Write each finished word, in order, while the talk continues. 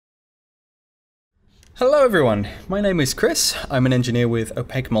Hello everyone, my name is Chris, I'm an engineer with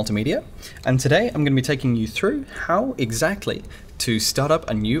Opaque Multimedia, and today I'm going to be taking you through how exactly to start up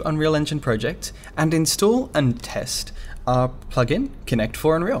a new Unreal Engine project and install and test our plugin Kinect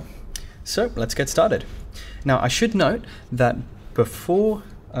for Unreal. So let's get started. Now I should note that before,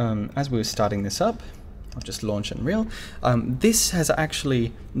 as we were starting this up, I'll just launch Unreal. This has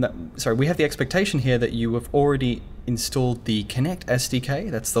actually, we have the expectation here that you have already installed the Kinect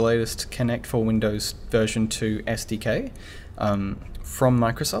SDK. That's the latest Kinect for Windows version 2 SDK from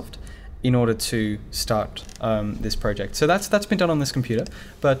Microsoft in order to start this project. So that's been done on this computer,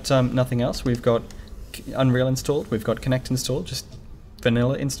 but nothing else. We've got Unreal installed, we've got Kinect installed, just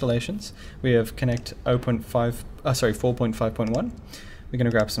vanilla installations. We have Kinect 4.5.1. We're going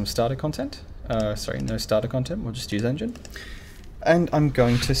to grab some starter content. No starter content, we'll just use engine. And I'm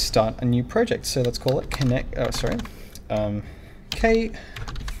going to start a new project, so let's call it K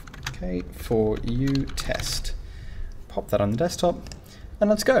for U test. Pop that on the desktop,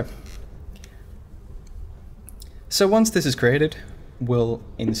 and let's go. So once this is created, we'll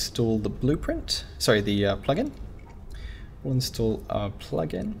install the plugin. We'll install our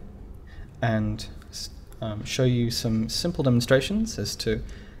plugin and show you some simple demonstrations as to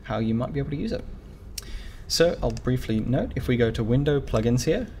how you might be able to use it. So I'll briefly note, if we go to Window Plugins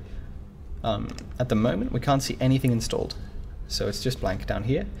here, at the moment we can't see anything installed. So it's just blank down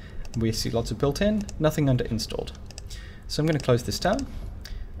here. We see lots of built-in, nothing under installed. So I'm going to close this down,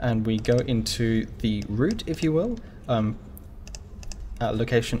 and we go into the root, if you will,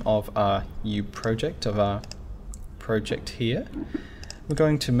 location of our UProject, of our project here. We're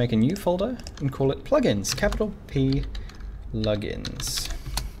going to make a new folder and call it Plugins, capital P, Plugins.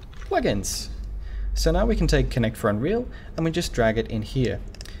 Plugins. So now we can take Kinect for Unreal and we just drag it in here.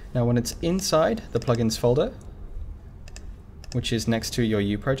 Now when it's inside the plugins folder, which is next to your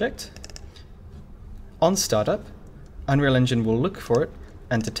UProject, on startup, Unreal Engine will look for it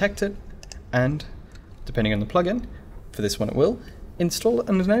and detect it, and depending on the plugin, for this one it will, install it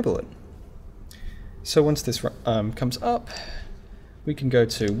and enable it. So once this comes up, we can go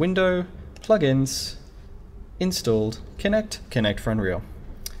to Window, Plugins, Installed, Kinect for Unreal.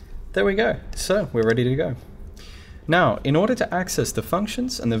 There we go, so we're ready to go. Now, in order to access the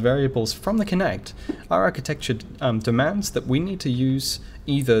functions and the variables from the Kinect, our architecture demands that we need to use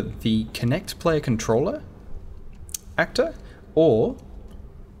either the Kinect player controller actor or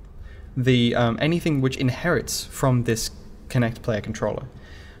the anything which inherits from this Kinect player controller.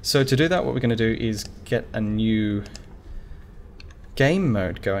 So to do that, what we're going to do is get a new game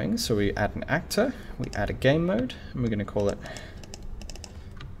mode going. So we add an actor, we add a game mode, and we're going to call it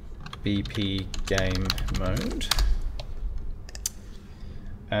BP game mode,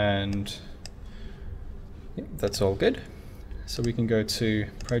 and that's all good. So we can go to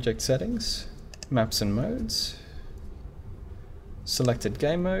project settings, maps and modes, selected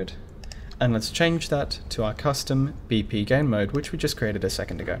game mode, and let's change that to our custom BP game mode, which we just created a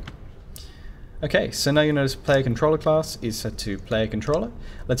second ago. Okay, so now you notice player controller class is set to player controller.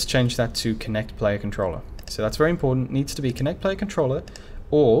 Let's change that to Kinect player controller. So that's very important, it needs to be Kinect player controller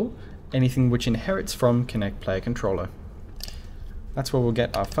or anything which inherits from Kinect player controller. That's where we'll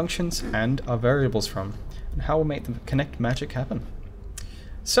get our functions and our variables from, and how we'll make the Kinect magic happen.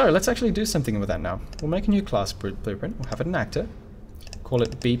 So let's actually do something with that now. We'll make a new class blueprint, we'll have it an actor, call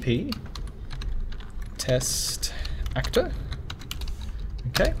it BP test actor,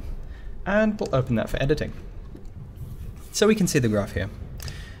 okay, and we'll open that for editing. So we can see the graph here.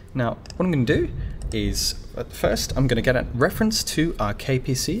 Now what I'm going to do is, at first, I'm going to get a reference to our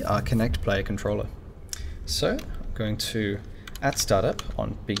KPC, our Kinect player controller. So I'm going to, at startup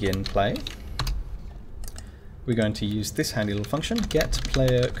on begin play, we're going to use this handy little function, get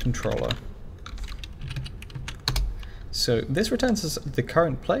player controller. So this returns us the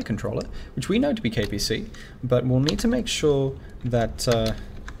current player controller, which we know to be KPC, but we'll need to make sure that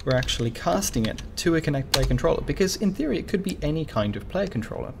we're actually casting it to a Kinect player controller, because in theory it could be any kind of player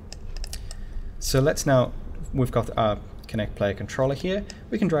controller. So let's now, we've got our Kinect player controller here,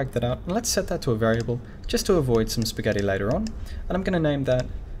 we can drag that out, and let's set that to a variable just to avoid some spaghetti later on, and I'm going to name that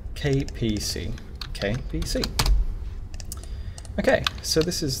KPC. KPC. Okay, so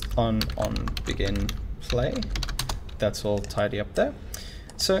this is on begin play, that's all tidy up there.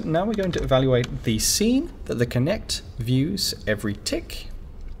 So now we're going to evaluate the scene that the Kinect views every tick,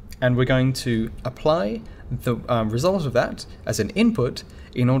 and we're going to apply the result of that as an input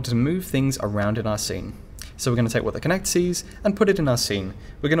in order to move things around in our scene. So we're going to take what the Kinect sees and put it in our scene.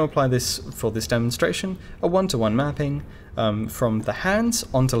 We're going to apply this, for this demonstration, a one-to-one mapping from the hands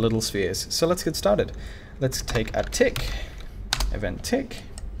onto little spheres. So let's get started. Let's take a tick, event tick,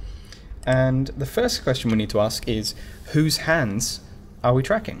 And the first question we need to ask is, whose hands are we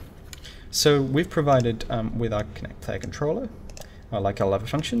tracking? So we've provided with our Kinect player controller, like our other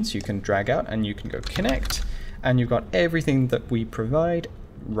functions, you can drag out and you can go connect, and you've got everything that we provide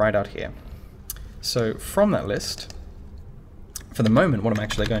right out here. So from that list, for the moment, what I'm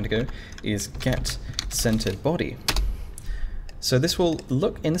actually going to do is get centered body. So this will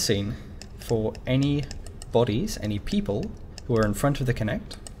look in the scene for any bodies, any people who are in front of the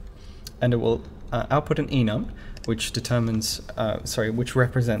Kinect, and it will output an enum which determines, which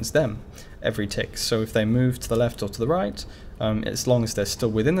represents them every tick. So if they move to the left or to the right, as long as they're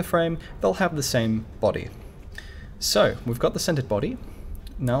still within the frame, they'll have the same body. So we've got the centered body.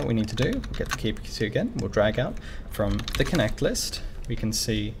 Now what we need to do, we'll get the key again, we'll drag out from the Kinect list. We can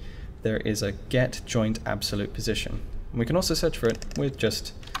see there is a get joint absolute position. And we can also search for it with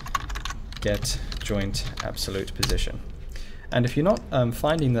just get joint absolute position. And if you're not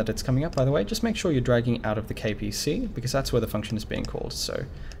finding that it's coming up, by the way, just make sure you're dragging out of the KPC, because that's where the function is being called. So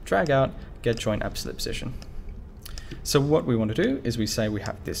drag out, get joint absolute position. So what we want to do is we say we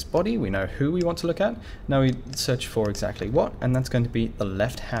have this body, we know who we want to look at. Now we search for exactly what, and that's going to be the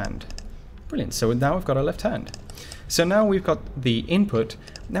left hand. Brilliant, so now we've got our left hand. So now we've got the input,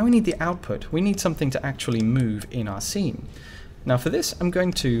 now we need the output. We need something to actually move in our scene. Now for this, I'm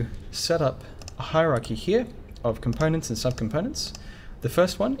going to set up a hierarchy here of components and subcomponents. The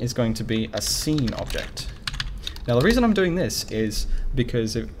first one is going to be a scene object. Now the reason I'm doing this is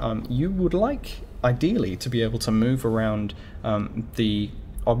because you would like, ideally, to be able to move around the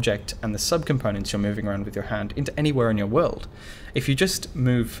object and the subcomponents you're moving around with your hand into anywhere in your world. If you just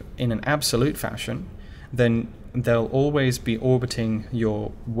move in an absolute fashion, then they'll always be orbiting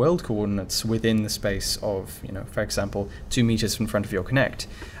your world coordinates within the space of, for example, 2 meters in front of your Kinect.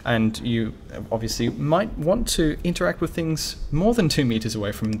 And you obviously might want to interact with things more than 2 meters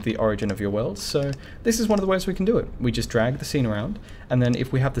away from the origin of your world. So this is one of the ways we can do it. We just drag the scene around, and then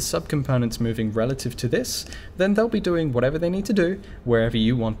if we have the subcomponents moving relative to this, then they'll be doing whatever they need to do wherever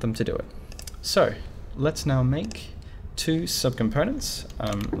you want them to do it. So let's now make 2 subcomponents.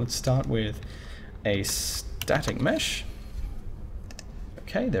 Let's start with a static mesh.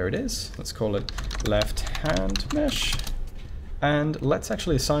 Okay, there it is. Let's call it left hand mesh. And let's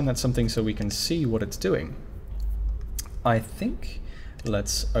actually assign that something so we can see what it's doing. I think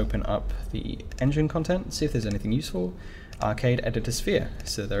let's open up the engine content, see if there's anything useful. Arcade editor sphere.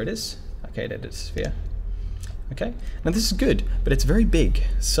 So there it is. Arcade editor sphere. Okay, now this is good, but it's very big.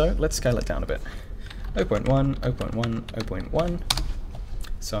 So let's scale it down a bit. 0.1, 0.1, 0.1.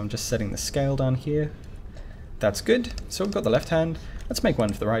 So I'm just setting the scale down here. That's good. So we've got the left hand. Let's make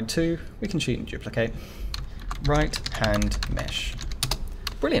one for the right too. We can cheat and duplicate. Right hand mesh.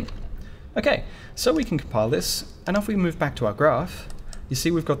 Brilliant. Okay, so we can compile this. And if we move back to our graph, you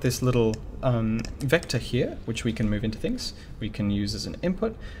see we've got this little vector here, which we can move into things. We can use as an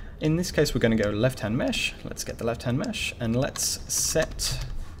input. In this case, we're going to go left hand mesh. Let's get the left hand mesh and let's set,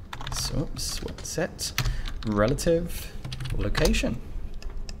 set relative location.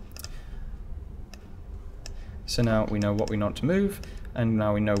 So now we know what we want to move, and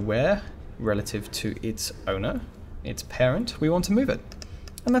now we know where, relative to its owner, its parent, we want to move it.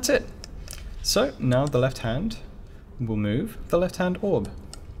 And that's it. So now the left hand will move the left hand orb.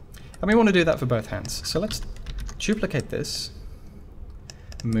 And we want to do that for both hands. So let's duplicate this,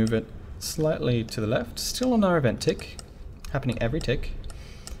 move it slightly to the left, still on our event tick, happening every tick.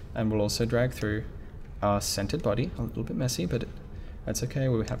 And we'll also drag through our centered body, a little bit messy, but that's okay,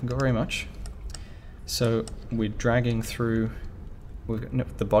 we haven't got very much. So we're dragging through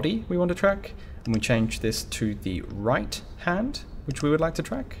the body we want to track, and we change this to the right hand, which we would like to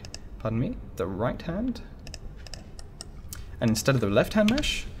track. Pardon me, the right hand. And instead of the left hand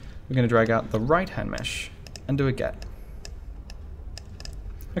mesh, we're going to drag out the right hand mesh and do a get.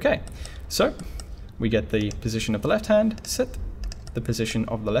 Okay, so we get the position of the left hand, set the position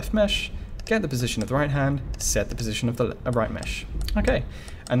of the left mesh, get the position of the right hand, set the position of the right mesh. Okay,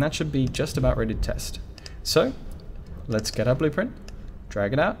 and that should be just about ready to test. So let's get our blueprint,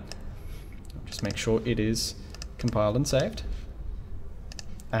 drag it out, just make sure it is compiled and saved.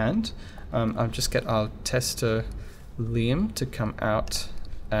 And I'll just get our tester Liam to come out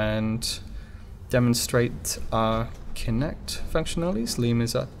and demonstrate our Kinect functionalities. Liam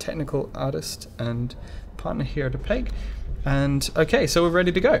is a technical artist and partner here at Opaque. And okay, so we're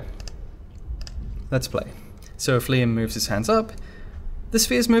ready to go. Let's play. So if Liam moves his hands up, the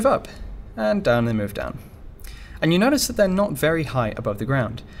spheres move up, and down they move down. And you notice that they're not very high above the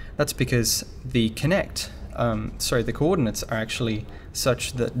ground. That's because the the coordinates are actually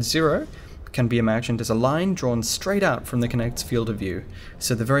such that 0 can be imagined as a line drawn straight out from the Kinect's field of view,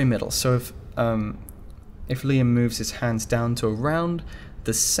 so the very middle. So if Liam moves his hands down to around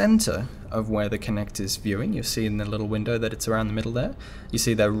the center of where the Kinect is viewing, you'll see in the little window that it's around the middle there. You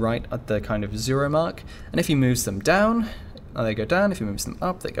see they're right at the kind of 0 mark, and if he moves them down, they go down. If he moves them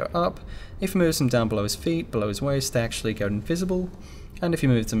up, they go up. If he moves them down below his feet, below his waist, they actually go invisible. And if he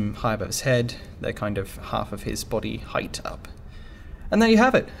moves them high above his head, they're kind of half of his body height up. And there you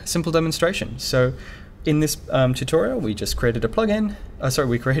have it, a simple demonstration. So in this tutorial, we just created a plugin.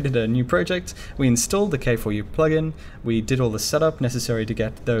 We created a new project. We installed the K4U plugin. We did all the setup necessary to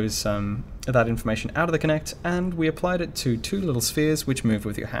get those that information out of the Kinect, and we applied it to 2 little spheres which move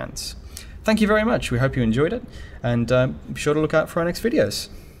with your hands. Thank you very much. We hope you enjoyed it, and be sure to look out for our next videos.